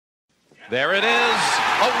There it is,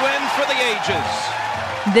 a win for the ages.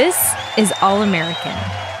 This is All American,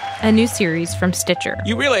 a new series from Stitcher.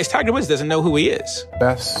 You realize Tiger Woods doesn't know who he is.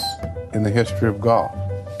 Best in the history of golf.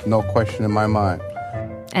 No question in my mind.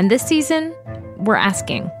 And this season, we're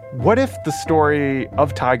asking, what if the story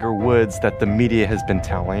of Tiger Woods that the media has been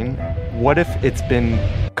telling, what if it's been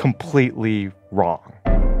completely wrong?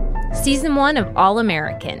 Season 1 of All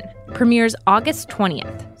American premieres August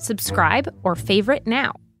 20th. Subscribe or favorite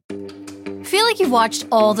now. Feel like you've watched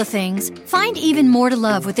all the things? Find even more to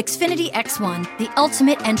love with Xfinity X1, the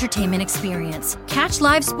ultimate entertainment experience. Catch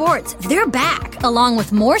live sports. They're back, along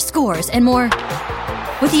with more scores and more.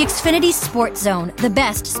 With the Xfinity Sports Zone, the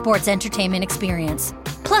best sports entertainment experience.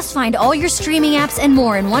 Plus, find all your streaming apps and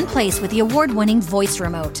more in one place with the award-winning voice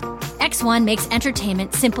remote. X1 makes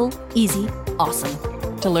entertainment simple, easy,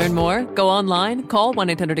 awesome. To learn more, go online, call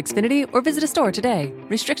 1-800-XFINITY, or visit a store today.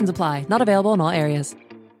 Restrictions apply. Not available in all areas.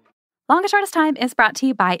 Longest Shortest Time is brought to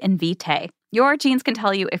you by Invitae. Your genes can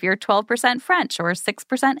tell you if you're 12% French or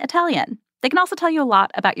 6% Italian. They can also tell you a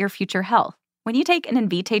lot about your future health. When you take an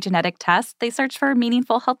Invitae genetic test, they search for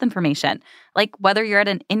meaningful health information, like whether you're at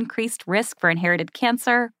an increased risk for inherited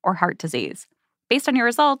cancer or heart disease. Based on your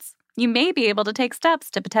results, you may be able to take steps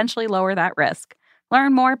to potentially lower that risk.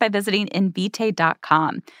 Learn more by visiting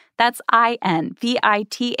Invitae.com. That's INVITAE.com.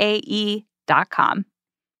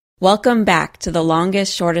 Welcome back to the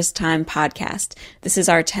Longest Shortest Time podcast. This is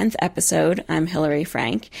our 10th episode. I'm Hillary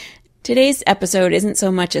Frank. Today's episode isn't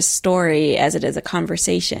so much a story as it is a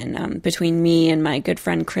conversation between me and my good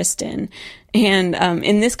friend Kristin. And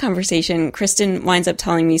in this conversation, Kristin winds up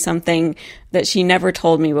telling me something that she never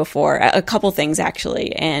told me before, a couple things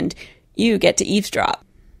actually, and you get to eavesdrop.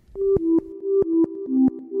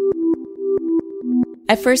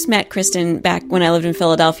 I first met Kristin back when I lived in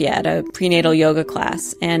Philadelphia at a prenatal yoga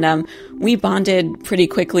class, and we bonded pretty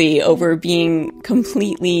quickly over being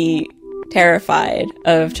completely terrified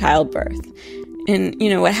of childbirth. And, you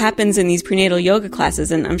know, what happens in these prenatal yoga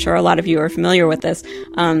classes, and I'm sure a lot of you are familiar with this,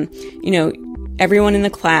 everyone in the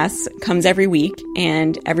class comes every week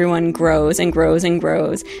and everyone grows and grows and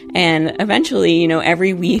grows. And eventually,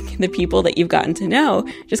 every week, the people that you've gotten to know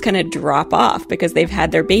just kind of drop off because they've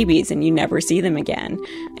had their babies and you never see them again.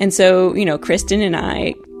 And so, Kristin and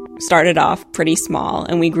I started off pretty small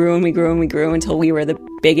and we grew and we grew and we grew until we were the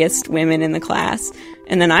biggest women in the class.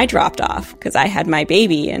 And then I dropped off because I had my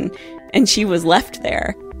baby and she was left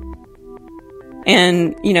there.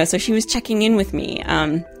 And, so she was checking in with me.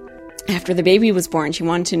 After the baby was born, she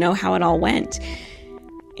wanted to know how it all went.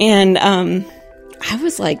 And I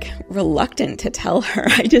was reluctant to tell her.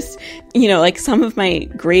 I just, some of my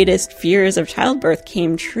greatest fears of childbirth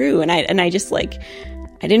came true. And I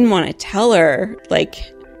didn't want to tell her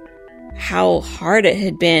how hard it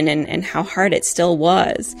had been and how hard it still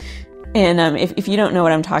was. And if you don't know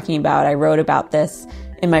what I'm talking about, I wrote about this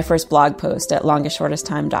in my first blog post at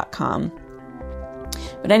longestshortesttime.com.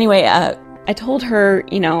 But anyway, I told her,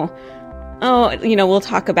 we'll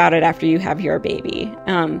talk about it after you have your baby.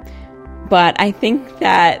 But I think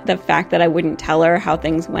that the fact that I wouldn't tell her how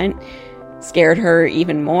things went scared her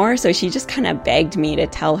even more. So she just kind of begged me to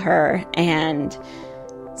tell her. And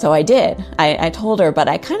so I did. I told her, but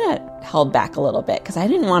I kind of held back a little bit because I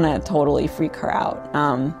didn't want to totally freak her out.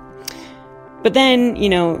 But then,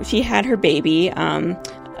 she had her baby,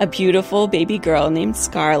 a beautiful baby girl named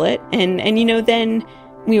Scarlett. And then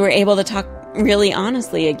we were able to talk really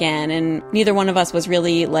honestly again, and neither one of us was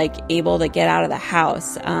really able to get out of the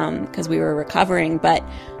house because we were recovering, but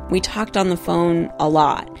we talked on the phone a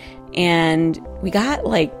lot and we got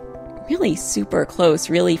really super close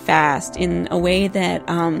really fast in a way that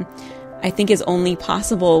I think is only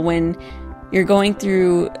possible when you're going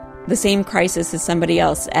through the same crisis as somebody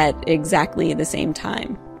else at exactly the same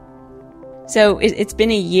time. So it's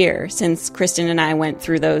been a year since Kristin and I went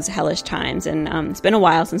through those hellish times, and it's been a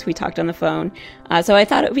while since we talked on the phone. So I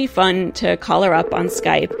thought it would be fun to call her up on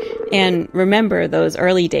Skype and remember those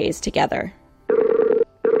early days together.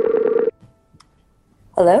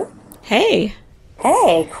 Hello? Hey.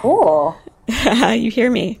 Hey, cool. You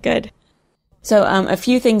hear me? Good. So a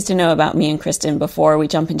few things to know about me and Kristin before we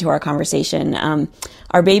jump into our conversation.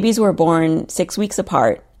 Our babies were born 6 weeks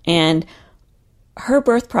apart, and her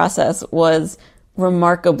birth process was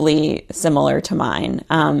remarkably similar to mine.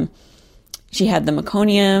 She had the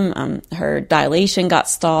meconium, her dilation got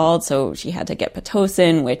stalled, so she had to get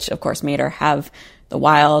Pitocin, which of course made her have the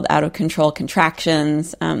wild, out-of-control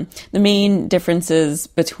contractions. The main differences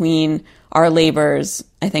between our labors,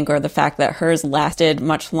 I think, are the fact that hers lasted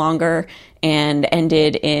much longer and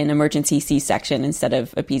ended in emergency C-section instead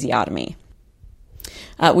of episiotomy.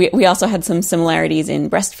 We also had some similarities in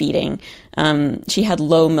breastfeeding. She had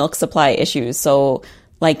low milk supply issues. So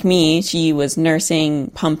like me, she was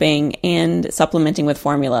nursing, pumping, and supplementing with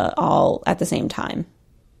formula all at the same time.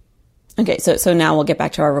 Okay, so now we'll get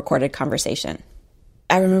back to our recorded conversation.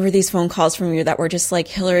 I remember these phone calls from you that were just like,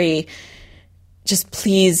 Hillary, just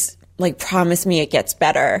please, like, promise me it gets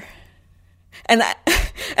better. And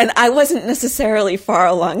I wasn't necessarily far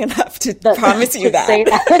along enough to promise you that.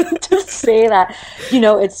 To say that.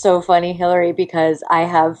 It's so funny, Hillary, because I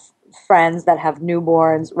have friends that have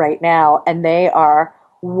newborns right now, and they are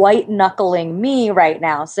white knuckling me right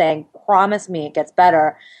now saying, promise me it gets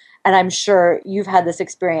better. And I'm sure you've had this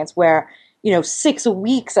experience where, 6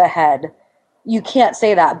 weeks ahead, you can't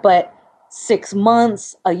say that, but 6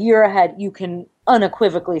 months, a year ahead, you can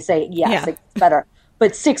unequivocally say, yes, it gets better.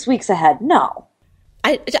 But 6 weeks ahead, no.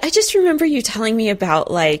 I just remember you telling me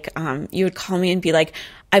about, like, you would call me and be like,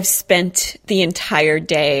 I've spent the entire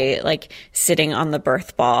day, like, sitting on the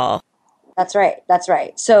birth ball. That's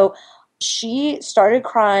right. So she started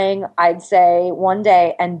crying, I'd say, one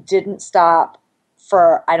day and didn't stop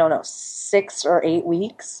for, 6 or 8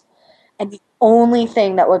 weeks. And the only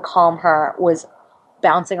thing that would calm her was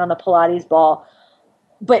bouncing on the Pilates ball,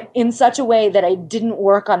 but in such a way that I didn't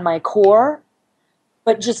work on my core,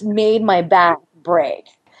 but just made my back break.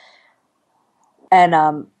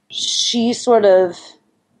 And she sort of,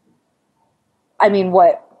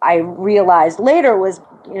 what I realized later was,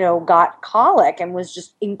 got colic and was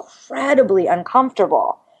just incredibly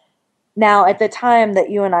uncomfortable. Now, at the time that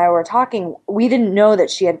you and I were talking, we didn't know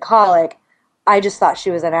that she had colic. I just thought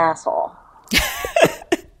she was an asshole.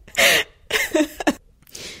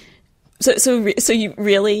 So you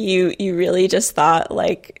really just thought,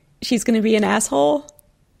 like, she's going to be an asshole?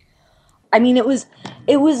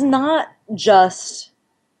 It was not just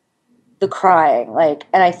the crying, like,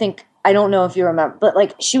 and I don't know if you remember, but,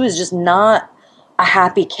 like, she was just not a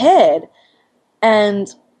happy kid. And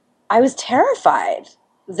I was terrified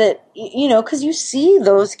that, because you see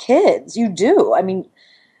those kids, you do.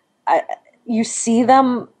 You see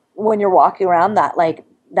them when you're walking around, that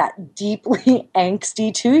deeply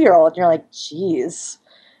angsty 2-year-old, and you're like, geez.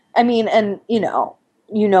 And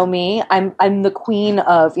you know me, I'm the queen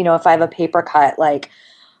of, if I have a paper cut, like,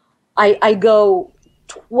 I go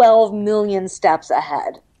 12 million steps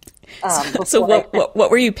ahead. So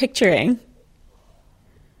what were you picturing?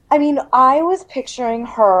 I was picturing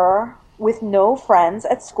her with no friends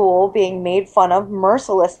at school, being made fun of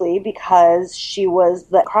mercilessly because she was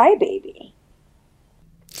the crybaby.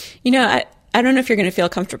 I don't know if you're going to feel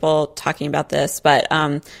comfortable talking about this, but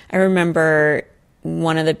I remember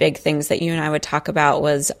one of the big things that you and I would talk about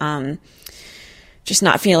was just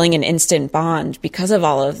not feeling an instant bond because of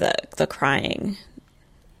all of the crying.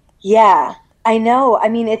 Yeah, I know.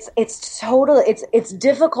 It's totally, it's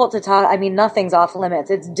difficult to talk. Nothing's off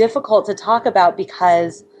limits. It's difficult to talk about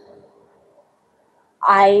because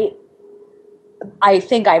I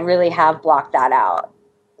think I really have blocked that out,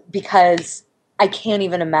 because I can't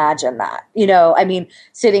even imagine that,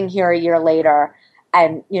 sitting here a year later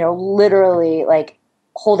and, literally, like,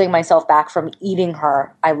 holding myself back from eating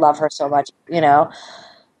her. I love her so much,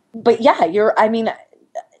 but yeah, you're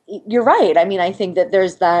right. I think that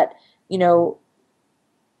there's that,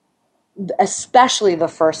 especially the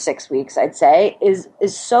first 6 weeks, I'd say is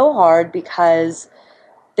so hard because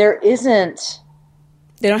they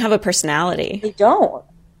don't have a personality. They don't.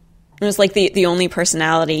 It was like the only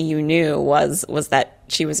personality you knew was that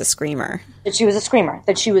she was a screamer. That she was a screamer.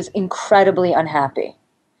 That she was incredibly unhappy.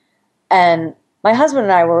 And my husband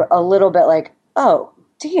and I were a little bit like, oh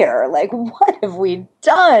dear, like, what have we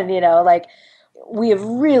done? Like, we've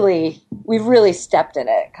really stepped in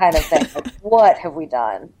it, kind of thing. Like, what have we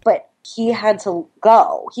done? But he had to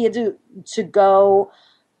go. He had to go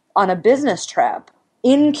on a business trip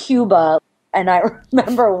in Cuba. And I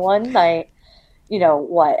remember one night,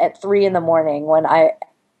 at 3 a.m, when I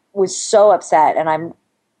was so upset, and I'm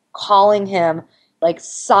calling him, like,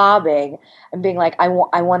 sobbing and being like, I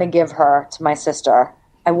want to give her to my sister.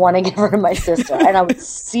 I want to give her to my sister. And I was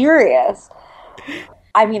serious.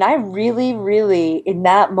 I really, really, in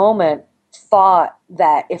that moment, thought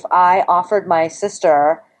that if I offered my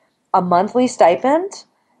sister a monthly stipend,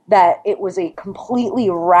 that it was a completely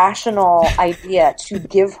rational idea to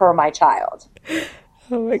give her my child.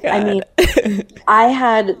 Oh my God. I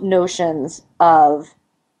had notions of,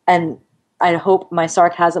 and I hope my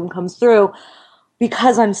sarcasm comes through,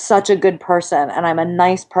 because I'm such a good person and I'm a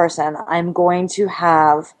nice person, I'm going to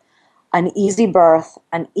have an easy birth,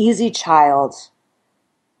 an easy child,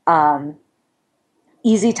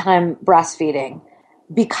 easy time breastfeeding,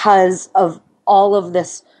 because of all of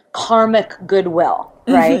this karmic goodwill,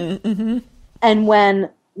 right? And when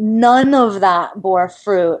none of that bore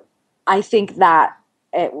fruit, I think that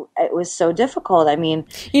it was so difficult. I mean,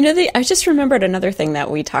 I just remembered another thing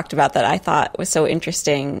that we talked about that I thought was so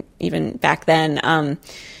interesting even back then,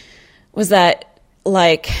 was that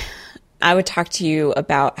like I would talk to you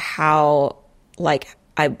about how like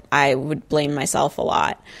I would blame myself a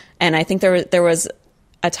lot. And I think there was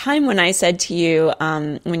a time when I said to you,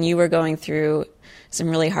 when you were going through some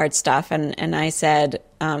really hard stuff, and I said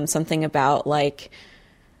something about like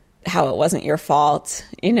how it wasn't your fault,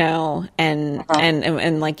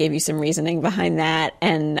 and like gave you some reasoning behind that,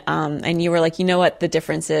 and you were like, you know what the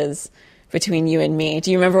difference is between you and me?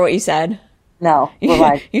 Do you remember what you said? No.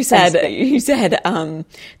 You said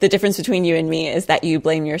the difference between you and me is that you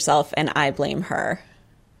blame yourself and I blame her.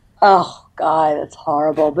 Oh God, it's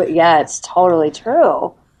horrible. But yeah, it's totally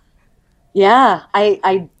true. Yeah.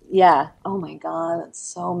 Yeah. Oh my God, it's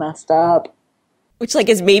so messed up. Which like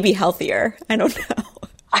is maybe healthier. I don't know.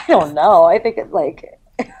 I don't know. I think it's like,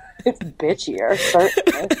 it's bitchier,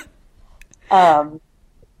 certainly.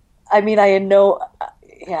 I mean, I know,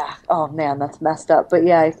 yeah. Oh man, that's messed up. But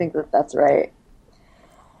yeah, I think that's right.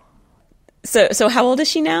 So how old is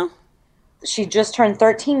she now? She just turned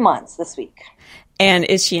 13 months this week. And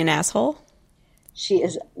is she an asshole? She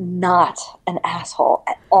is not an asshole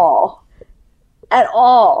at all. At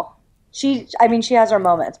all. She has her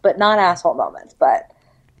moments, but not asshole moments. But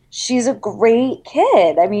she's a great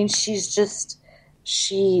kid. I mean, she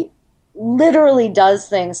literally does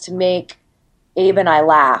things to make Abe and I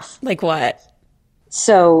laugh. Like what?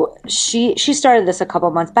 So she started this a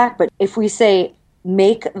couple months back, but if we say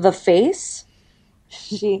make the face,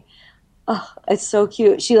 it's so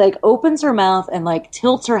cute. She like opens her mouth and like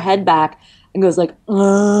tilts her head back and goes like,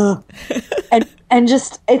 ugh. and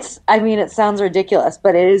just, it sounds ridiculous,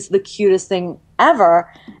 but it is the cutest thing ever.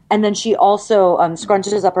 And then she also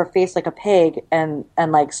scrunches up her face like a pig and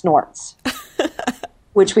like snorts,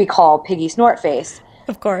 which we call piggy snort face.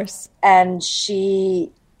 Of course. And she's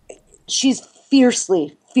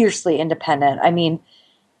fiercely independent. I mean,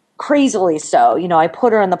 crazily so. I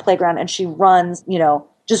put her on the playground and she runs,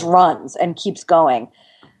 just runs and keeps going.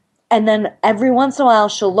 And then every once in a while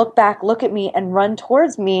she'll look back, look at me and run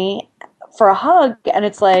towards me for a hug. And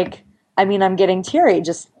it's like, I'm getting teary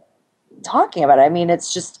just talking about it. I mean,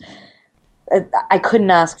 it's just, I couldn't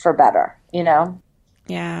ask for better,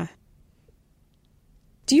 Yeah.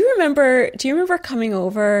 Do you remember coming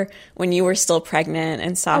over when you were still pregnant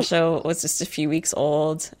and Sasha was just a few weeks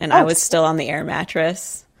old and I was still on the air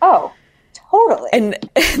mattress? Oh, totally. And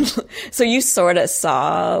so you sort of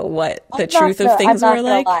saw what the truth of things were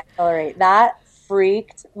like? Lie, Hillary. That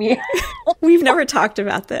freaked me. We've never talked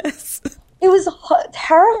about this. It was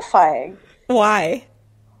terrifying. Why?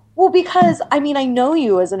 Well, because, I know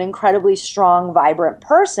you as an incredibly strong, vibrant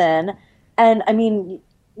person. And,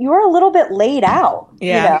 you were a little bit laid out.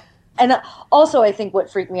 Yeah. And also, I think what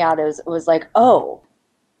freaked me out was like, oh,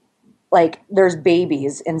 like there's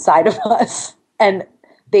babies inside of us and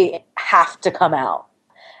they have to come out.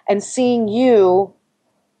 And seeing you,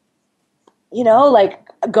 like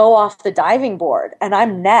go off the diving board and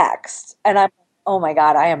I'm next and I'm, oh my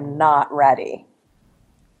God, I am not ready.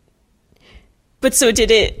 But so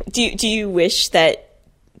do you wish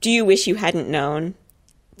you hadn't known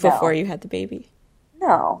before you had the baby?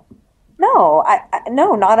 No, no,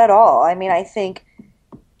 not at all. I think,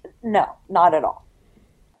 no, not at all.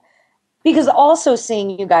 Because also seeing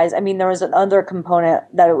you guys, there was another component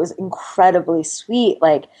that it was incredibly sweet.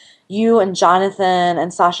 Like you and Jonathan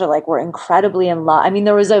and Sasha, like were incredibly in love.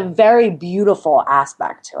 There was a very beautiful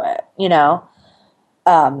aspect to it,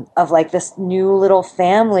 of like this new little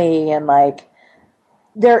family and like,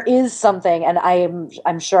 there is something, and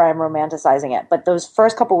I'm sure I'm romanticizing it, but those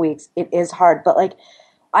first couple weeks, it is hard. But like,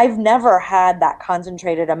 I've never had that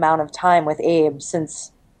concentrated amount of time with Abe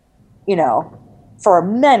since, for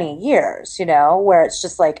many years, where it's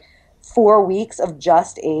just like 4 weeks of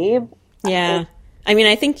just Abe. Yeah.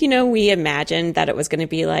 I think, we imagined that it was going to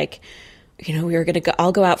be like, we were going to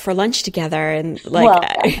all go out for lunch together and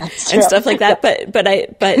like, and stuff like that.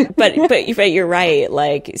 But you're right.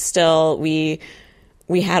 Like still we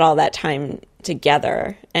had all that time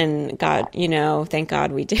together and God, thank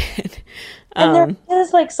God we did. And there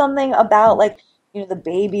is like something about like, the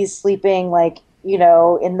baby's sleeping like,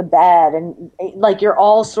 in the bed and like you're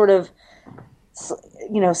all sort of,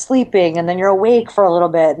 sleeping and then you're awake for a little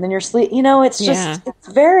bit and then you're it's just,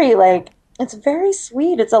 it's very like, it's very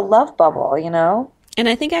sweet. It's a love bubble, And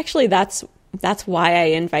I think actually that's why I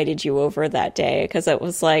invited you over that day. 'Cause it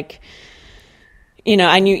was like, you know,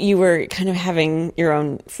 I knew you were kind of having your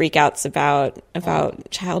own freakouts about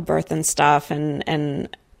childbirth and stuff. And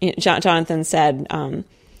you know, Jonathan said, you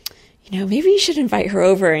know, maybe you should invite her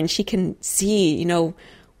over and she can see, you know,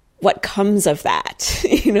 what comes of that,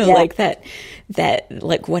 you know, like that,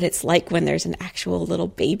 like what it's like when there's an actual little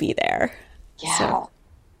baby there. Yeah. So.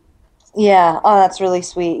 Yeah. Oh, that's really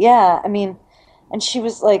sweet. Yeah. I mean, and she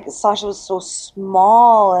was like, Sasha was so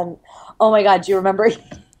small, and oh my God, do you remember?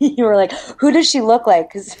 You were like, who does she look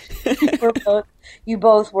like? Because you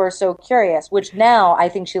both were so curious, which now I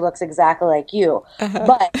think she looks exactly like you.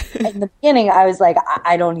 But in the beginning, I was like,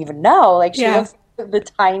 I don't even know. Like, she looks like the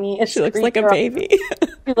tiniest. She looks like a baby.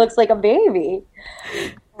 She looks like a baby.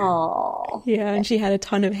 Oh. Yeah, and she had a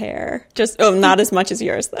ton of hair. Just not as much as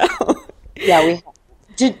yours, though. Yeah,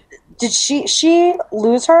 did she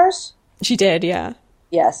lose hers? She did, yeah.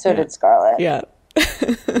 Yeah, so did Scarlett. Yeah.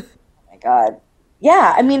 Oh my God.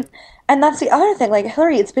 Yeah, I mean, and that's the other thing. Like,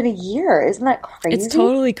 Hillary, it's been a year. Isn't that crazy? It's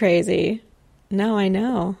totally crazy. No, I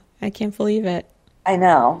know. I can't believe it. I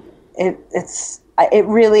know. It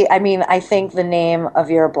really, I mean, I think the name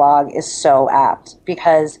of your blog is so apt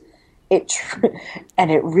because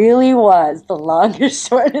and it really was the longest,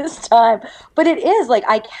 shortest time. But it is, like,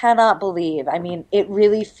 I cannot believe. I mean, it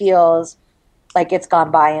really feels like it's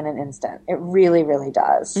gone by in an instant. It really, really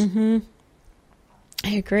does. Mm-hmm. I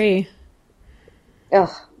agree. Ugh.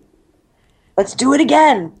 Let's do it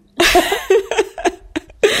again.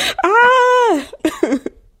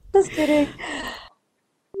 Just kidding.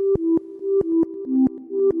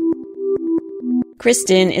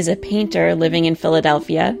 Kristin is a painter living in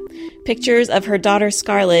Philadelphia. Pictures of her daughter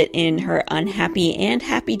Scarlett in her unhappy and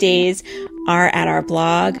happy days are at our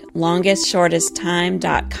blog,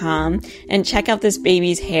 longestshortesttime.com, and check out this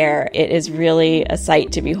baby's hair. It is really a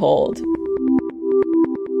sight to behold.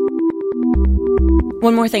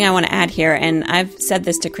 One more thing I want to add here, and I've said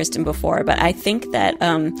this to Kristin before, but I think that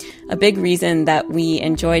a big reason that we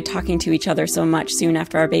enjoyed talking to each other so much soon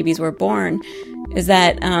after our babies were born is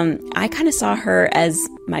that I kind of saw her as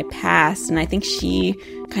my past, and I think she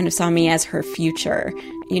kind of saw me as her future.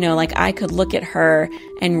 You know, like I could look at her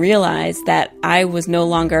and realize that I was no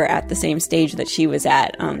longer at the same stage that she was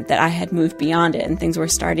at, that I had moved beyond it and things were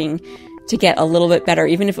starting to get a little bit better.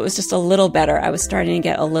 Even if it was just a little better, I was starting to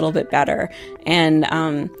get a little bit better.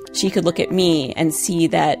 And she could look at me and see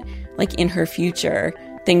that, like, in her future,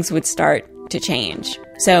 things would start to change.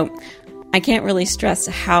 So I can't really stress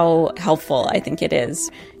how helpful I think it is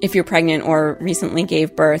if you're pregnant or recently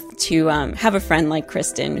gave birth to have a friend like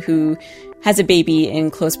Kristin who has a baby in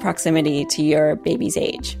close proximity to your baby's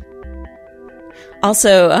age.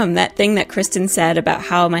 Also, that thing that Kristin said about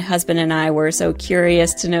how my husband and I were so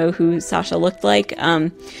curious to know who Sasha looked like.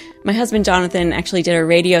 My husband, Jonathan, actually did a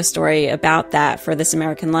radio story about that for This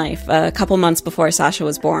American Life a couple months before Sasha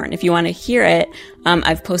was born. If you want to hear it,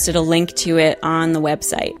 I've posted a link to it on the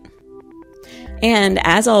website. And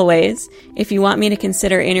as always, if you want me to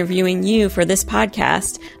consider interviewing you for this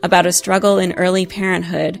podcast about a struggle in early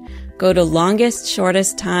parenthood, go to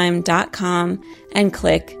longestshortesttime.com and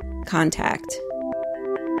click Contact.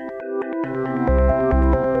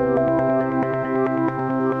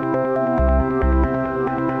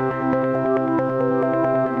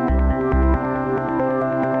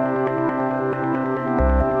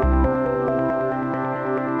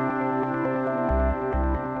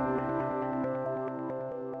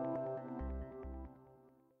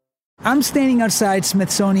 I'm standing outside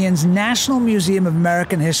Smithsonian's National Museum of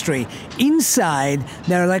American History. Inside,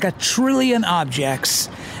 there are like 1 trillion objects,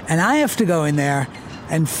 and I have to go in there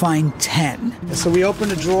and find 10. So we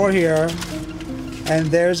open a drawer here, and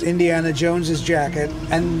there's Indiana Jones's jacket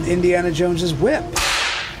and Indiana Jones's whip.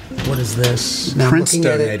 What is this? Now Prince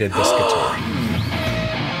donated this guitar.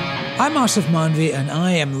 I'm Asif Manvi, and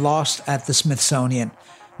I am lost at the Smithsonian.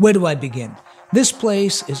 Where do I begin? This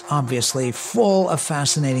place is obviously full of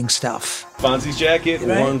fascinating stuff. Fonzie's jacket,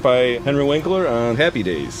 worn by Henry Winkler on Happy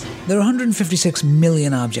Days. There are 156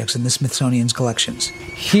 million objects in the Smithsonian's collections.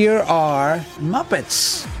 Here are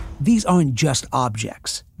Muppets. These aren't just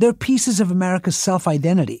objects. They're pieces of America's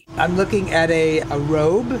self-identity. I'm looking at a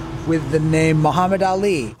robe with the name Muhammad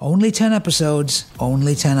Ali. Only 10 episodes,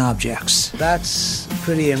 only 10 objects. That's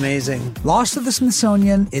pretty amazing. Lost at the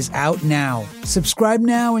Smithsonian is out now. Subscribe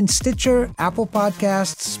now in Stitcher, Apple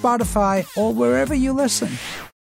Podcasts, Spotify, or wherever you listen.